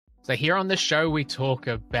So here on the show, we talk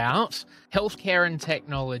about healthcare and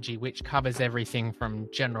technology, which covers everything from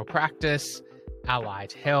general practice,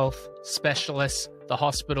 allied health, specialists, the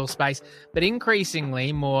hospital space, but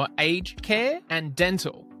increasingly more aged care and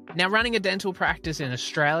dental. Now, running a dental practice in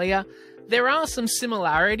Australia, there are some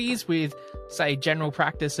similarities with, say, general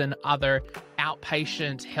practice and other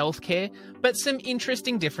outpatient healthcare, but some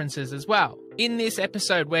interesting differences as well. In this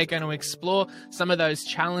episode, we're going to explore some of those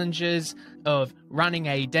challenges of running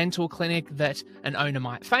a dental clinic that an owner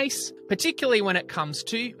might face, particularly when it comes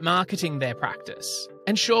to marketing their practice.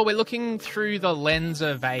 And sure, we're looking through the lens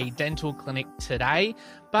of a dental clinic today,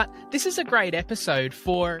 but this is a great episode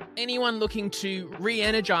for anyone looking to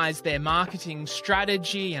re-energize their marketing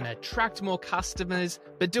strategy and attract more customers,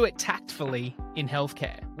 but do it tactfully in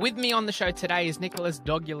healthcare. With me on the show today is Nicholas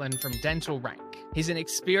Dogulin from Dental Rank. He's an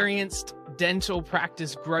experienced dental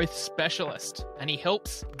practice growth specialist, and he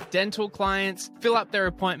helps dental clients fill up their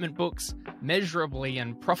appointment books measurably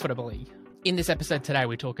and profitably. In this episode today,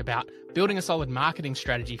 we talk about building a solid marketing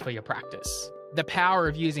strategy for your practice, the power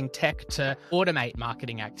of using tech to automate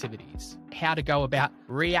marketing activities, how to go about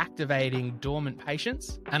reactivating dormant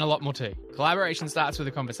patients, and a lot more too. Collaboration starts with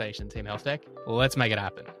a conversation, Team Health Tech. Let's make it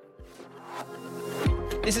happen.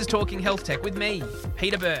 This is Talking Health Tech with me,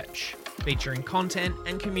 Peter Birch, featuring content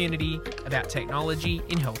and community about technology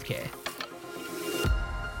in healthcare.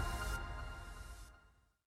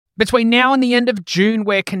 Between now and the end of June,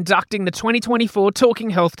 we're conducting the 2024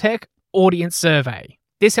 Talking Health Tech Audience Survey.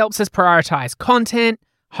 This helps us prioritize content,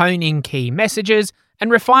 hone in key messages,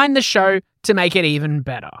 and refine the show to make it even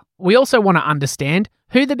better. We also want to understand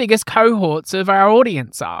who the biggest cohorts of our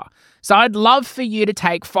audience are. So I'd love for you to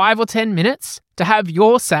take 5 or 10 minutes to have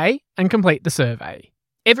your say and complete the survey.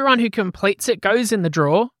 Everyone who completes it goes in the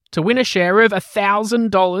draw to win a share of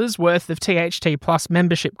 $1,000 worth of THT Plus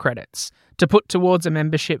membership credits to put towards a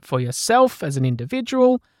membership for yourself as an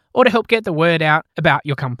individual or to help get the word out about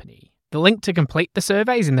your company. The link to complete the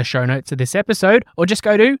survey is in the show notes of this episode, or just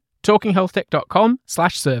go to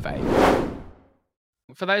talkinghealthtech.com/survey.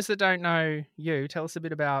 For those that don't know you, tell us a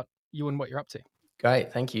bit about you and what you're up to.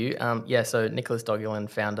 Great, thank you. So Nicholas Dogulin,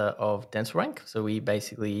 founder of Dental Rank. So we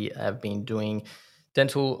basically have been doing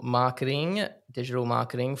dental marketing, digital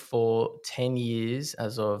marketing for 10 years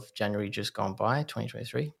as of January just gone by,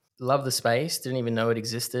 2023. Love the space. Didn't even know it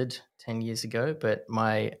existed 10 years ago, but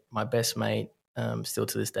my best mate still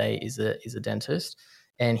to this day is a dentist,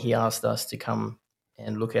 and he asked us to come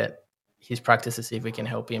and look at his practice to see if we can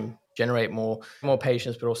help him generate more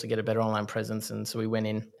patients, but also get a better online presence. And so we went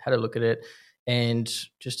in, had a look at it, and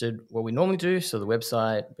just did what we normally do. So the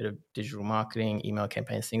website, a bit of digital marketing, email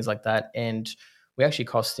campaigns, things like that. And we actually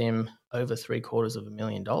cost him over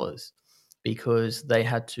 $750,000 because they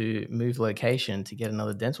had to move location to get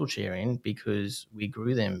another dental chair in because we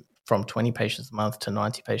grew them from 20 patients a month to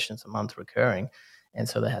 90 patients a month recurring. And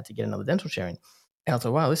so they had to get another dental chair in. And I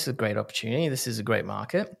thought, wow, this is a great opportunity. This is a great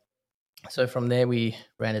market. So from there, we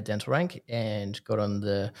ran a Dental Rank and got on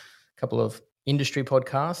the couple of industry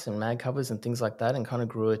podcasts and mag covers and things like that, and kind of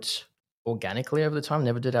grew it organically over the time.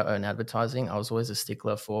 Never did our own advertising. I was always a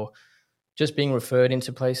stickler for just being referred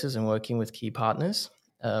into places and working with key partners.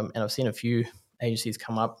 And I've seen a few agencies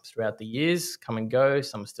come up throughout the years, come and go.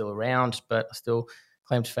 Some are still around, but I still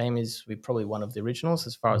claim to fame is we're probably one of the originals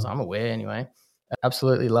as far as I'm aware anyway. I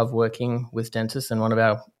absolutely love working with dentists, and one of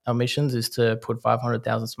our missions is to put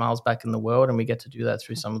 500,000 smiles back in the world, and we get to do that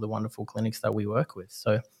through some of the wonderful clinics that we work with.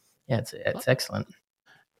 So yeah, it's excellent.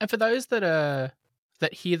 And for those that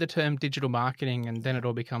hear the term digital marketing and then it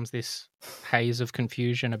all becomes this haze of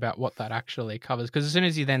confusion about what that actually covers, because as soon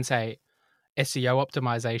as you then say SEO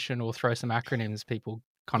optimization or throw some acronyms, people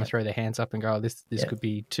kind of throw their hands up and go, oh, this could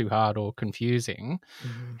be too hard or confusing.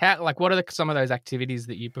 Mm-hmm. What are some of those activities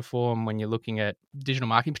that you perform when you're looking at digital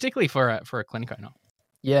marketing, particularly for a clinic owner?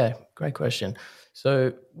 Yeah, great question.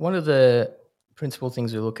 So one of the principal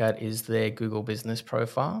things we look at is their Google business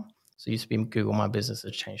profile. So it used to be Google My Business,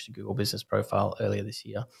 has changed to Google Business Profile earlier this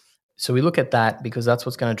year. So we look at that because that's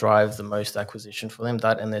what's going to drive the most acquisition for them,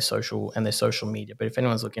 that and their social media. But if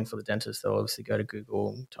anyone's looking for the dentist, they'll obviously go to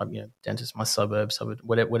Google, type, dentist, my suburb,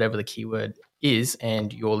 whatever the keyword is,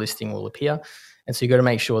 and your listing will appear. And so you got to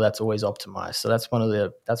make sure that's always optimized. So that's one of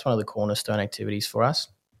the cornerstone activities for us.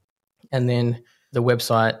 And then the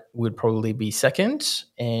website would probably be second.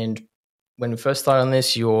 And when we first started on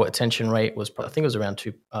this, your attention rate was, I think it was around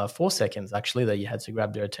 4 seconds actually that you had to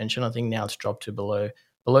grab their attention. I think now it's dropped to below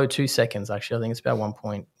 2 seconds. Actually, I think it's about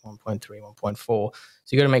 1.3, 1.4. So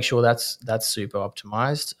you got to make sure that's super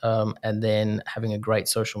optimized. And then having a great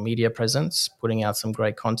social media presence, putting out some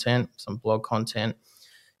great content, some blog content,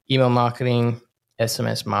 email marketing,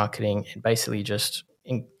 SMS marketing, and basically just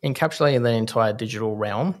encapsulating the entire digital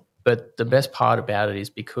realm. But the best part about it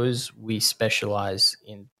is because we specialize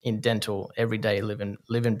in dental, everyday live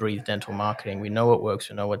and breathe dental marketing. We know what works,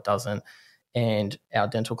 we know what doesn't, and our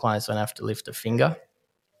dental clients don't have to lift a finger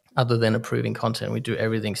other than approving content. We do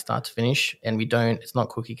everything start to finish, and it's not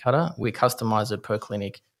cookie cutter. We customize it per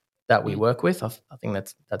clinic that we work with. I think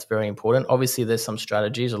that's very important. Obviously, there's some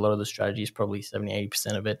strategies. A lot of the strategies, probably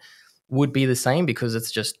 70-80% of it, would be the same because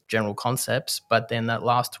it's just general concepts. But then that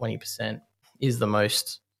last 20% is the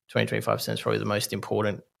most, 20-25% is probably the most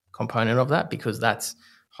important component of that, because that's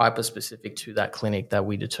hyper specific to that clinic that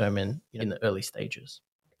we determine in the early stages.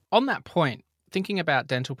 On that point, thinking about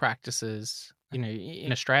dental practices,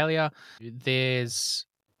 in Australia, there's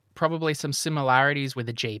probably some similarities with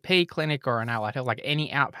a GP clinic or an allied health, like any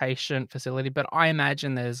outpatient facility, but I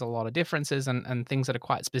imagine there's a lot of differences and things that are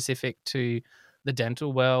quite specific to the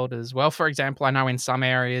dental world as well. For example, I know in some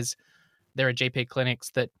areas there are GP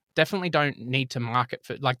clinics that definitely don't need to market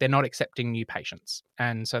for, like, they're not accepting new patients.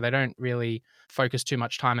 And so they don't really focus too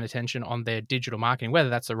much time and attention on their digital marketing. Whether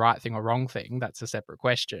that's the right thing or wrong thing, that's a separate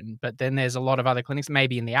question. But then there's a lot of other clinics,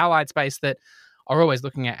 maybe in the allied space, that are always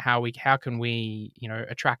looking at how can we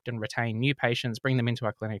attract and retain new patients, bring them into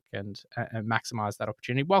our clinic and maximize that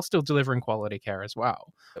opportunity while still delivering quality care as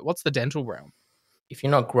well. What's the dental realm? If you're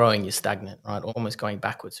not growing, you're stagnant, right? Almost going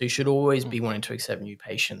backwards. So you should always be wanting to accept new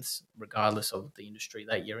patients, regardless of the industry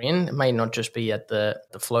that you're in. It may not just be at the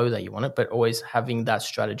flow that you want it, but always having that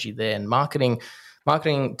strategy there. And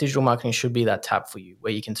digital marketing should be that tap for you,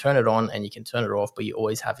 where you can turn it on and you can turn it off, but you're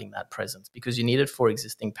always having that presence, because you need it for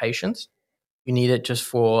existing patients. You need it just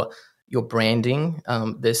for your branding.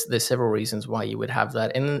 There's several reasons why you would have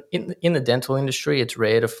that. And in the dental industry, it's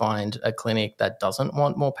rare to find a clinic that doesn't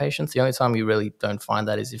want more patients. The only time you really don't find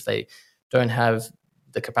that is if they don't have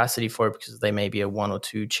the capacity for it, because they may be a 1 or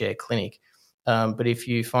 2 chair clinic. But if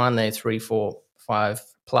you find they're 3, 4, 5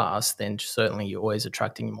 plus, then certainly you're always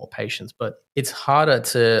attracting more patients. But it's harder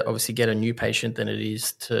to obviously get a new patient than it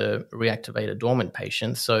is to reactivate a dormant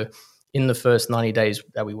patient. So in the first 90 days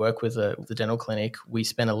that we work with the dental clinic, we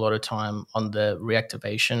spend a lot of time on the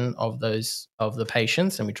reactivation of the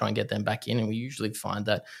patients, and we try and get them back in. And we usually find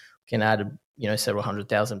that we can add several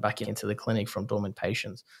 100,000 back into the clinic from dormant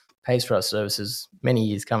patients. Pays for our services many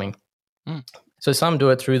years coming. So some do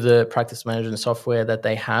it through the practice management software that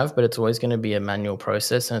they have, but it's always going to be a manual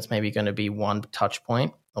process, and it's maybe going to be 1 touch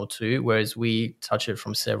point or 2, whereas we touch it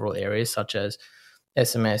from several areas, such as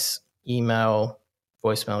SMS, email,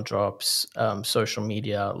 voicemail drops, social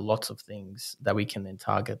media, lots of things that we can then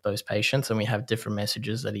target those patients. And we have different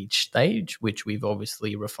messages at each stage, which we've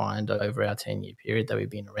obviously refined over our 10-year period that we've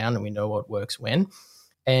been around, and we know what works when.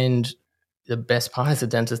 And the best part is the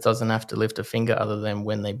dentist doesn't have to lift a finger other than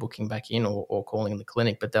when they're booking back in or calling the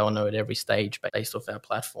clinic, but they'll know at every stage based off our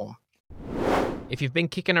platform. If you've been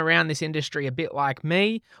kicking around this industry a bit like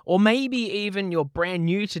me, or maybe even you're brand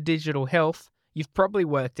new to digital health, you've probably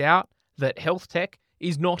worked out that health tech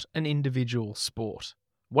is not an individual sport.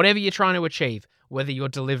 Whatever you're trying to achieve, whether you're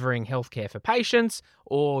delivering healthcare for patients,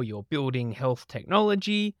 or you're building health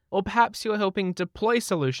technology, or perhaps you're helping deploy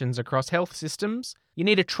solutions across health systems, you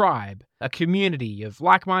need a tribe, a community of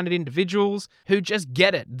like-minded individuals who just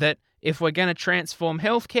get it that if we're going to transform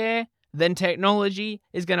healthcare, then technology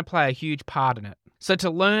is going to play a huge part in it. So to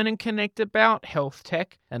learn and connect about health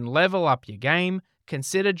tech and level up your game,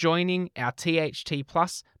 consider joining our THT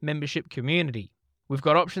Plus membership community. We've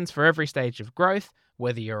got options for every stage of growth,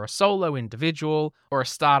 whether you're a solo individual or a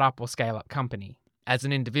startup or scale-up company. As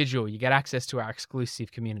an individual, you get access to our exclusive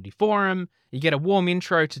community forum, you get a warm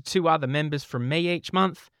intro to 2 other members from me each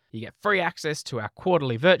month, you get free access to our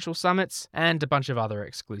quarterly virtual summits, and a bunch of other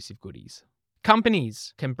exclusive goodies.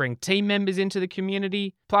 Companies can bring team members into the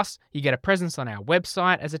community, plus you get a presence on our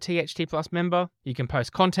website as a THT Plus member, you can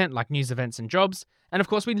post content like news, events and jobs, and of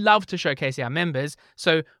course we love to showcase our members,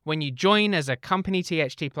 so when you join as a company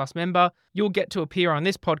THT Plus member, you'll get to appear on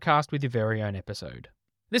this podcast with your very own episode.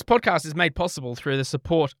 This podcast is made possible through the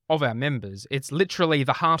support of our members. It's literally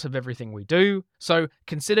the heart of everything we do, so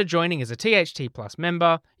consider joining as a THT Plus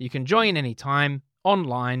member. You can join anytime,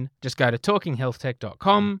 online. Just go to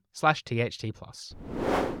talkinghealthtech.com/THT Plus.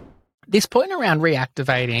 This point around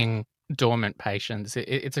reactivating dormant patients,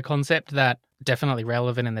 it's a concept that definitely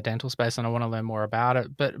relevant in the dental space, and I want to learn more about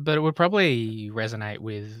it, but it would probably resonate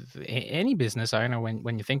with any business owner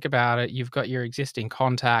when you think about it. You've got your existing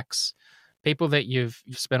contacts, people that you've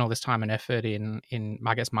spent all this time and effort in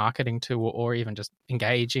I guess, marketing to, or even just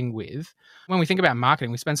engaging with. When we think about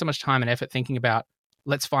marketing, we spend so much time and effort thinking about,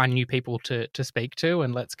 let's find new people to speak to,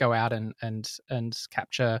 and let's go out and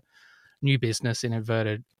capture new business in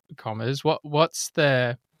inverted commas. What's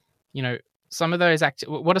the, some of those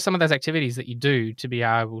what are some of those activities that you do to be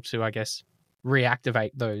able to, I guess,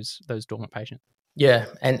 reactivate those dormant patients? Yeah,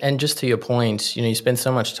 and just to your point, you spend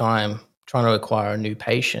so much time trying to acquire a new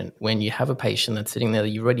patient. When you have a patient that's sitting there,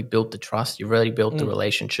 you've already built the trust, you've already built the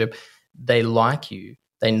relationship. They like you,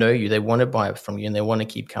 they know you, they want to buy from you, and they want to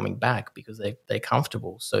keep coming back because they're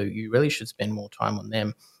comfortable. So you really should spend more time on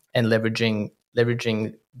them and leveraging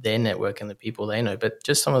their network and the people they know. But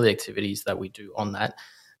just some of the activities that we do on that.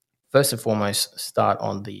 First and foremost, start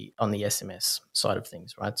on the SMS side of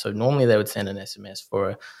things, right? So normally they would send an SMS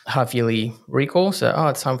for a half yearly recall. So,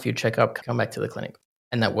 it's time for your checkup, come back to the clinic.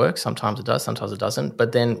 And that works. Sometimes it does, sometimes it doesn't.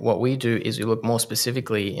 But then what we do is we look more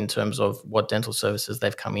specifically in terms of what dental services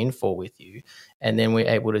they've come in for with you. And then we're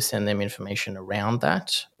able to send them information around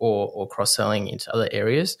that or cross-selling into other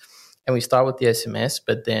areas. And we start with the SMS,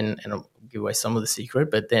 but then, and I'll give away some of the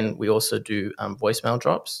secret, but then we also do voicemail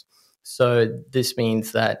drops. So this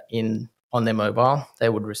means that on their mobile, they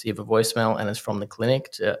would receive a voicemail and it's from the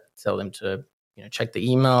clinic to tell them to check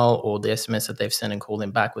the email or the SMS that they've sent and call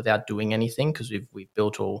them back without doing anything, because we've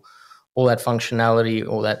built all that functionality,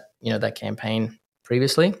 all that that campaign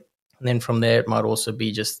previously. And then from there, it might also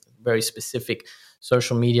be just very specific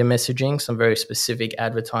social media messaging, some very specific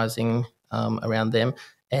advertising around them.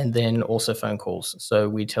 And then also phone calls. So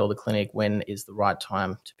we tell the clinic when is the right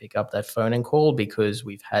time to pick up that phone and call, because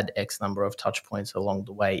we've had X number of touch points along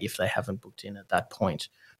the way if they haven't booked in at that point.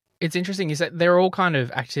 It's interesting is that they're all kind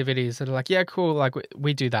of activities that are like, yeah, cool. Like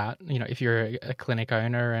we do that, if you're a clinic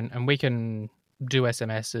owner and we can do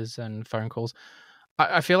SMSs and phone calls.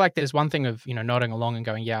 I feel like there's one thing of, nodding along and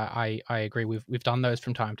going, yeah, I agree. We've done those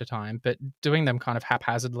from time to time, but doing them kind of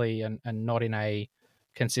haphazardly and not in a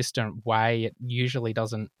consistent way, it usually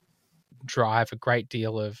doesn't drive a great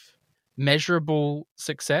deal of measurable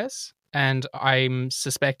success. And I'm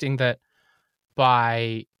suspecting that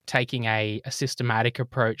by taking a systematic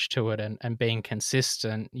approach to it and being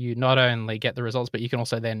consistent, you not only get the results, but you can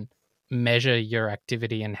also then measure your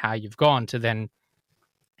activity and how you've gone to then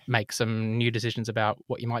make some new decisions about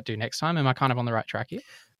what you might do next time. Am I kind of on the right track here?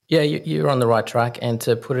 Yeah, you're on the right track. And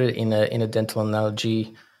to put it in a dental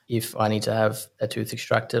analogy, if I need to have a tooth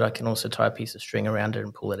extracted, I can also tie a piece of string around it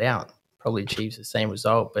and pull it out. Probably achieves the same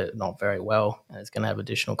result, but not very well. And it's going to have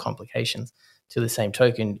additional complications. To the same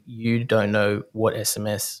token, you don't know what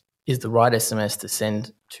SMS is the right SMS to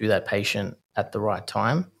send to that patient at the right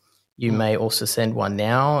time. You may also send one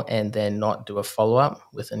now and then not do a follow-up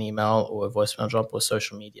with an email or a voicemail drop or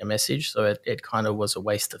social media message. So it kind of was a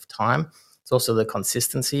waste of time. It's also the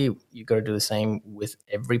consistency. You got to do the same with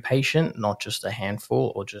every patient, not just a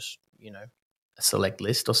handful or just, a select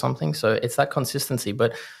list or something. So it's that consistency.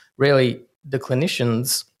 But really, the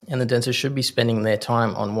clinicians and the dentists should be spending their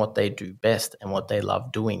time on what they do best and what they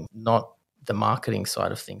love doing, not the marketing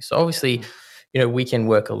side of things. So obviously, we can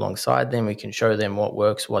work alongside them. We can show them what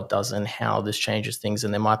works, what doesn't, how this changes things.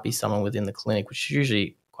 And there might be someone within the clinic, which is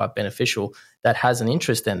usually quite beneficial, that has an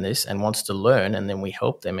interest in this and wants to learn. And then we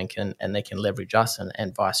help them and they can leverage us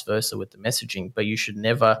and vice versa with the messaging. But you should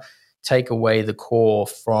never take away the core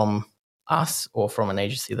from us or from an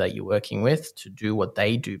agency that you're working with to do what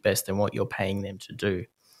they do best and what you're paying them to do.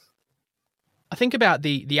 I think about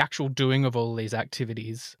the actual doing of all these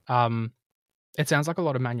activities. It sounds like a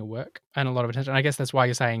lot of manual work and a lot of attention. I guess that's why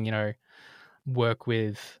you're saying, work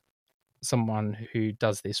with someone who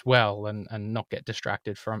does this well and not get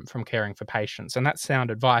distracted from caring for patients. And that's sound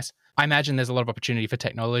advice. I imagine there's a lot of opportunity for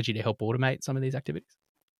technology to help automate some of these activities.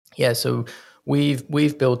 Yeah, so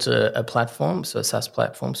we've built a platform, so a SaaS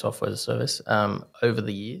platform, software as a service, over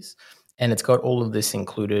the years, and it's got all of this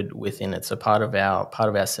included within it. So part of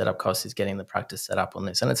our setup cost is getting the practice set up on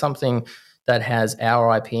this, and it's something that has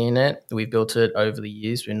our IP in it. We've built it over the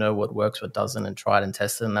years. We know what works, what doesn't, and tried and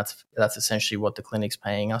tested, and that's essentially what the clinic's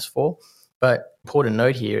paying us for. But important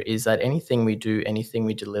note here is that anything we do, anything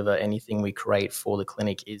we deliver, anything we create for the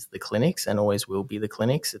clinic is the clinic's and always will be the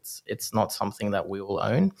clinic's. It's not something that we will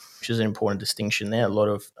own, which is an important distinction there. A lot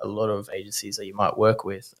of agencies that you might work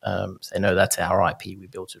with say, no, that's our IP. We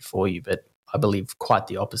built it for you. But I believe quite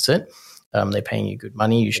the opposite. They're paying you good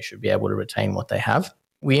money. You should be able to retain what they have.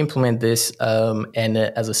 We implement this, and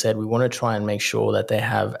as I said, we want to try and make sure that they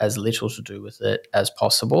have as little to do with it as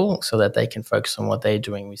possible so that they can focus on what they're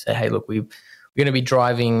doing. We say, hey, look, we're going to be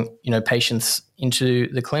driving, patients into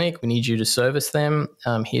the clinic. We need you to service them.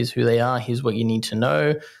 Here's who they are. Here's what you need to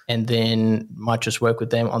know. And then might just work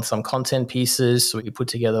with them on some content pieces. So we put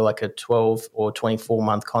together like a 12 or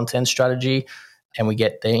 24-month content strategy. and we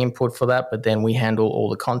get their input for that. But then we handle all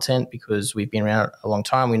the content because we've been around a long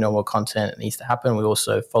time. We know what content needs to happen. We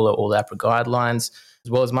also follow all the APRA guidelines as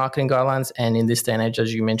well as marketing guidelines. And in this day and age,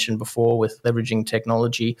 as you mentioned before, with leveraging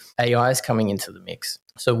technology, AI is coming into the mix.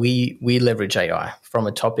 So we leverage AI from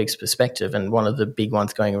a topics perspective. And one of the big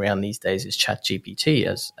ones going around these days is ChatGPT,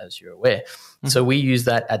 as you're aware. Mm-hmm. So we use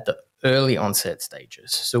that at the early onset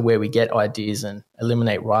stages. So where we get ideas and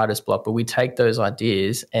eliminate writer's block, but we take those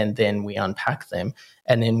ideas and then we unpack them.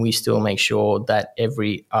 And then we still make sure that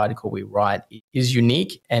every article we write is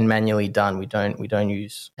unique and manually done. We don't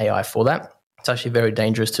use AI for that. It's actually very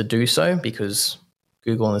dangerous to do so because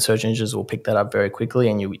Google and the search engines will pick that up very quickly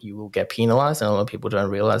and you will get penalized. And a lot of people don't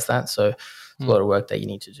realize that. So it's a lot of work that you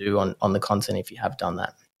need to do on the content if you have done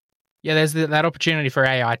that. Yeah, there's that opportunity for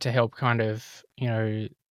AI to help kind of,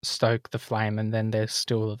 stoke the flame, and then there's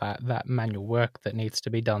still that manual work that needs to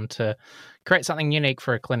be done to create something unique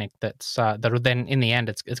for a clinic that'll then in the end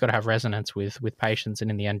it's got to have resonance with patients and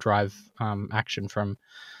in the end drive action from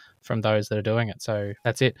those that are doing it. So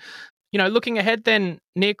that's it. Looking ahead then,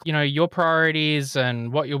 Nick, your priorities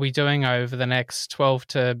and what you'll be doing over the next 12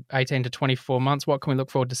 to 18 to 24 months, what can we look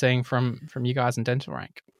forward to seeing from you guys in Dental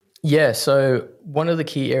Rank? Yeah, so one of the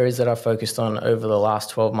key areas that I've focused on over the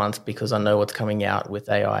last 12 months, because I know what's coming out with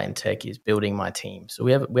AI and tech, is building my team. So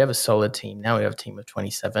we have a solid team. Now we have a team of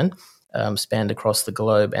 27 spanned across the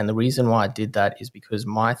globe. And the reason why I did that is because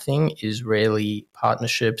my thing is really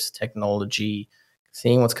partnerships, technology,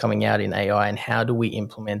 seeing what's coming out in AI and how do we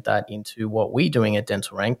implement that into what we're doing at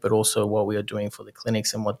Dental Rank, but also what we are doing for the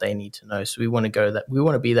clinics and what they need to know. So we want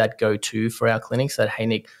to be that go-to for our clinics that, hey,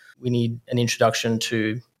 Nick, we need an introduction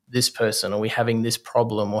to this person, or we're having this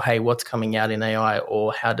problem, or hey, what's coming out in AI,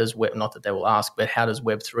 or how does not that they will ask, but how does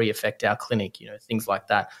Web3 affect our clinic? Things like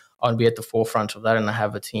that. I'll be at the forefront of that, and I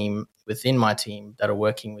have a team within my team that are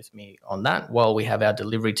working with me on that while we have our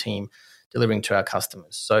delivery team delivering to our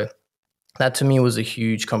customers. So that to me was a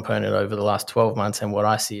huge component over the last 12 months, and what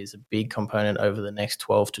I see is a big component over the next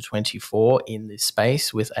 12 to 24 in this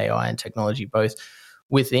space with AI and technology, both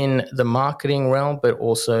within the marketing realm, but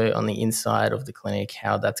also on the inside of the clinic,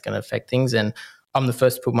 how that's going to affect things. And I'm the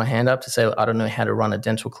first to put my hand up to say, I don't know how to run a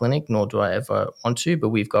dental clinic, nor do I ever want to, but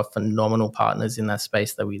we've got phenomenal partners in that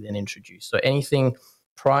space that we then introduce. So anything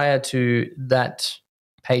prior to that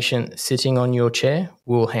patient sitting on your chair,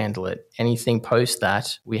 we'll handle it. Anything post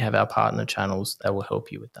that, we have our partner channels that will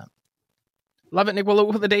help you with that. Love it, Nick. We'll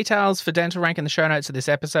look for the details for Dental Rank in the show notes of this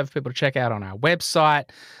episode for people to check out on our website.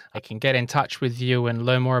 I can get in touch with you and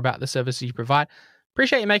learn more about the services you provide.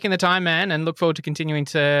 Appreciate you making the time, man, and look forward to continuing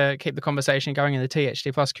to keep the conversation going in the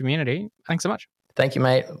THT Plus community. Thanks so much. Thank you,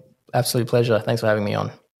 mate. Absolute pleasure. Thanks for having me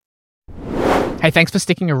on. Hey, thanks for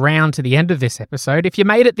sticking around to the end of this episode. If you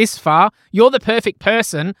made it this far, you're the perfect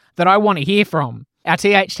person that I want to hear from. Our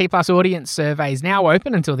THT Plus audience survey is now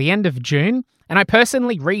open until the end of June, and I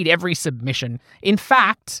personally read every submission. In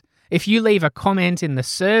fact, if you leave a comment in the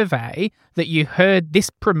survey that you heard this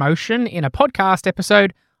promotion in a podcast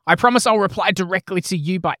episode, I promise I'll reply directly to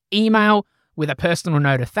you by email with a personal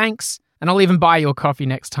note of thanks, and I'll even buy you a coffee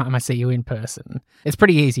next time I see you in person. It's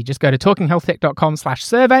pretty easy. Just go to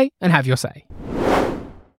talkinghealthtech.com/survey and have your say.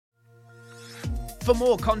 For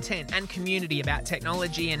more content and community about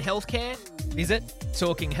technology and healthcare, visit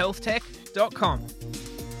talkinghealthtech.com.